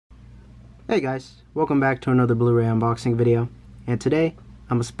Hey guys, welcome back to another Blu-ray unboxing video, and today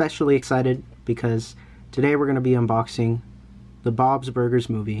I'm especially excited because today we're going to be unboxing the Bob's Burgers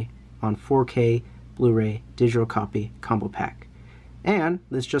movie on 4K Blu-ray digital copy combo pack. And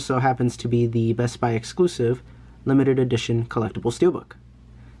this just so happens to be the Best Buy exclusive limited edition collectible steelbook.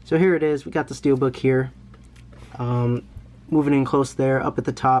 So here it is, we got the steelbook here. Moving in close there, up at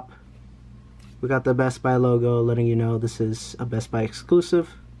the top we got the Best Buy logo letting you know this is a Best Buy exclusive.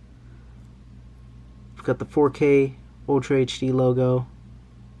 We've got the 4K Ultra HD logo.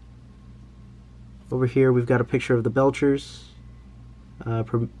 Over here we've got a picture of the Belchers,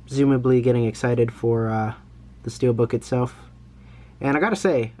 presumably getting excited for the steelbook itself. And I gotta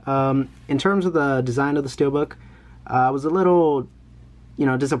say, in terms of the design of the steelbook, I was a little,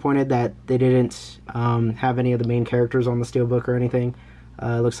 disappointed that they didn't have any of the main characters on the steelbook or anything.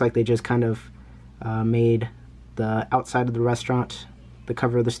 It looks like they just kind of made the outside of the restaurant the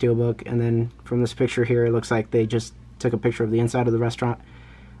cover of the steelbook, and then from this picture here it looks like they just took a picture of the inside of the restaurant.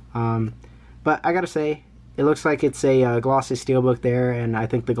 But I gotta say, it looks like it's a glossy steelbook there, and I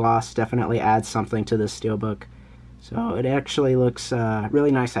think the gloss definitely adds something to this steelbook. So it actually looks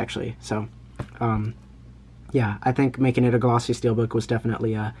really nice actually. So yeah, I think making it a glossy steelbook was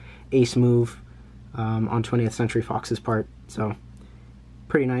definitely a ace move on 20th Century Fox's part. So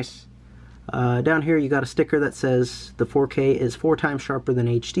pretty nice. Down here you got a sticker that says the 4K is 4 times sharper than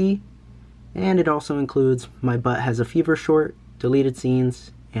HD, and it also includes My Butt Has a Fever short, deleted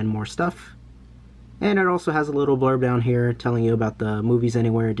scenes, and more stuff. And it also has a little blurb down here telling you about the Movies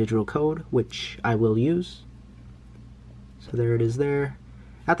Anywhere digital code, which I will use. So there it is there.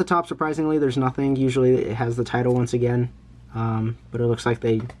 At the top, surprisingly, there's nothing. Usually it has the title once again, but it looks like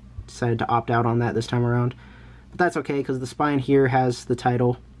they decided to opt out on that this time around. But that's okay, because the spine here has the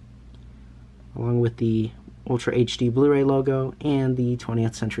title along with the Ultra HD Blu-ray logo and the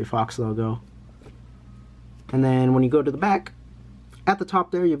 20th Century Fox logo. And then when you go to the back, at the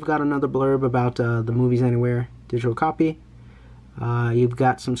top there you've got another blurb about the Movies Anywhere digital copy. You've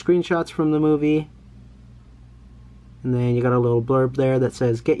got some screenshots from the movie, and then you got a little blurb there that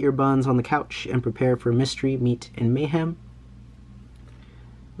says, "Get your buns on the couch and prepare for mystery, meat, and mayhem."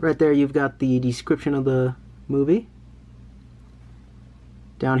 Right there you've got the description of the movie.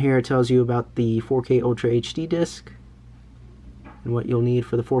 Down here it tells you about the 4K Ultra HD disc and what you'll need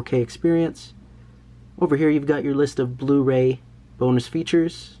for the 4K experience. Over here you've got your list of Blu-ray bonus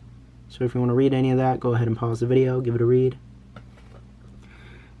features. So if you want to read any of that, go ahead and pause the video, give it a read.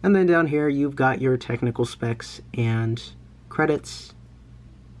 And then down here you've got your technical specs and credits.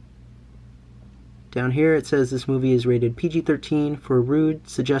 Down here it says this movie is rated PG-13 for rude,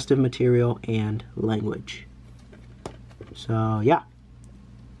 suggestive material and language. So yeah.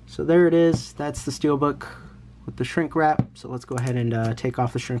 So there it is. That's the steelbook with the shrink wrap. So let's go ahead and take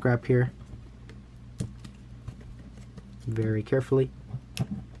off the shrink wrap here very carefully.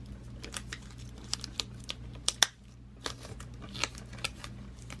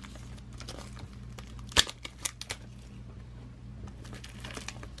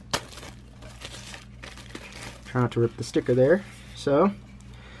 Try not to rip the sticker there. So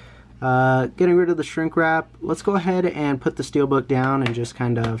getting rid of the shrink wrap, let's go ahead and put the steelbook down and just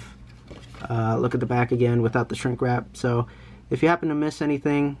kind of look at the back again without the shrink wrap. So if you happen to miss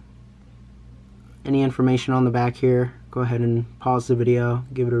anything, any information on the back here, go ahead and pause the video,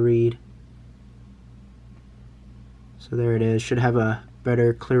 give it a read. So there it is. Should have a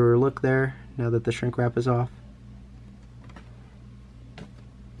better, clearer look there now that the shrink wrap is off.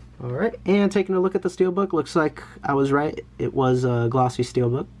 Alright, and taking a look at the steelbook, looks like I was right. It was a glossy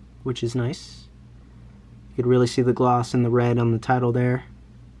steelbook, which is nice. You could really see the gloss and the red on the title there.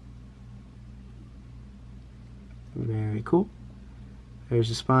 Very cool. There's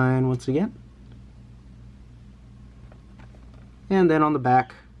the spine once again. And then on the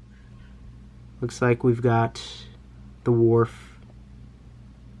back, looks like we've got the wharf.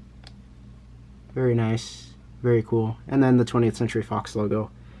 Very nice, very cool. And then the 20th Century Fox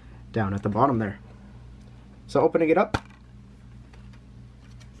logo down at the bottom there. So opening it up,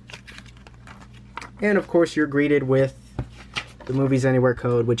 and of course you're greeted with the Movies Anywhere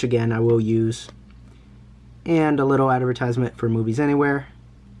code, which again I will use, and a little advertisement for Movies Anywhere.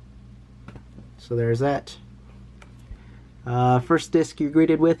 So there's that. First disc you're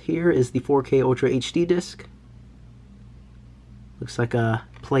greeted with here is the 4K Ultra HD disc. Looks like a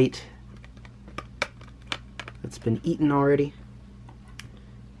plate that's been eaten already.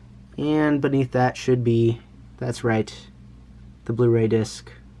 And beneath that should be, that's right, the Blu-ray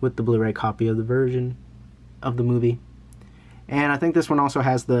disc with the Blu-ray copy of the version of the movie. And I think this one also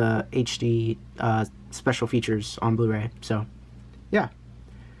has the HD special features on Blu-ray. So yeah,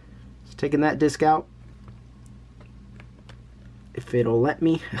 Just taking that disc out, if it'll let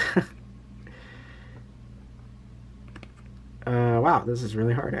me. Wow, this is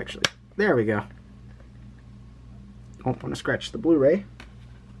really hard actually. There we go. Don't want to scratch the Blu-ray.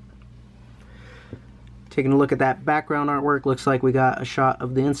 Taking a look at that background artwork, looks like we got a shot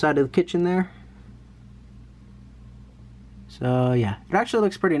of the inside of the kitchen there. So yeah, it actually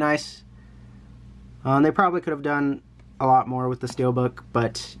looks pretty nice. They probably could have done a lot more with the Steelbook,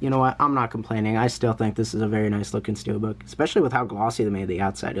 but you know what, I'm not complaining. I still think this is a very nice looking Steelbook, especially with how glossy they made the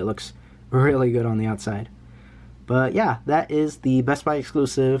outside. It looks really good on the outside. But yeah, that is the Best Buy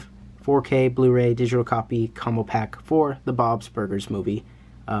exclusive 4K Blu-ray digital copy combo pack for the Bob's Burgers movie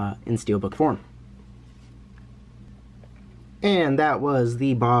in Steelbook form. And that was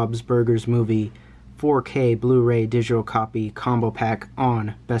the Bob's Burgers movie 4K Blu-ray digital copy combo pack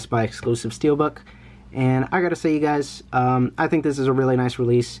on Best Buy exclusive Steelbook. And I gotta say, you guys, I think this is a really nice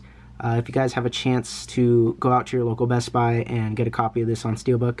release. If you guys have a chance to go out to your local Best Buy and get a copy of this on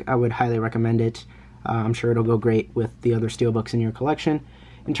Steelbook, I would highly recommend it. I'm sure it'll go great with the other Steelbooks in your collection.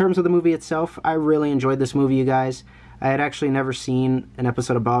 In terms of the movie itself, I really enjoyed this movie, you guys. I had actually never seen an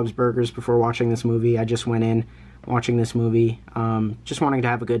episode of Bob's Burgers before watching this movie. I just went in watching this movie, just wanting to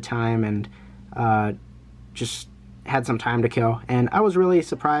have a good time, and just had some time to kill. And I was really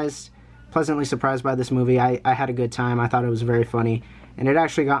surprised, pleasantly surprised by this movie. I had a good time. I thought it was very funny, and it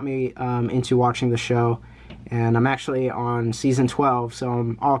actually got me into watching the show. And I'm actually on season 12, so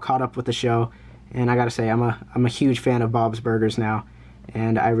I'm all caught up with the show. And I gotta say, I'm a huge fan of Bob's Burgers now,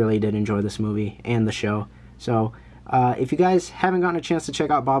 and I really did enjoy this movie and the show. So if you guys haven't gotten a chance to check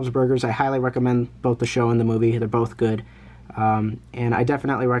out Bob's Burgers, I highly recommend both the show and the movie. They're both good. And I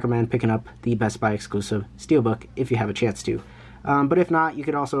definitely recommend picking up the Best Buy exclusive Steelbook if you have a chance to. But if not, you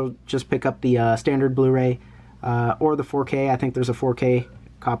could also just pick up the standard Blu-ray or the 4K. I think there's a 4K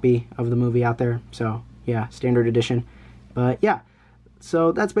copy of the movie out there. So yeah, standard edition. But yeah,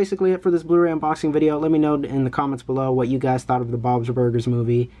 so that's basically it for this Blu-ray unboxing video. Let me know in the comments below what you guys thought of the Bob's Burgers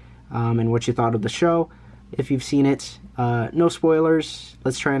movie and what you thought of the show. If you've seen it, no spoilers.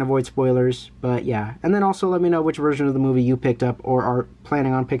 Let's try and avoid spoilers. But yeah, and then also let me know which version of the movie you picked up or are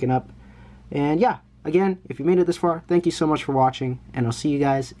planning on picking up. And yeah, again, if you made it this far, thank you so much for watching, and I'll see you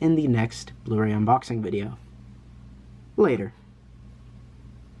guys in the next Blu-ray unboxing video. Later.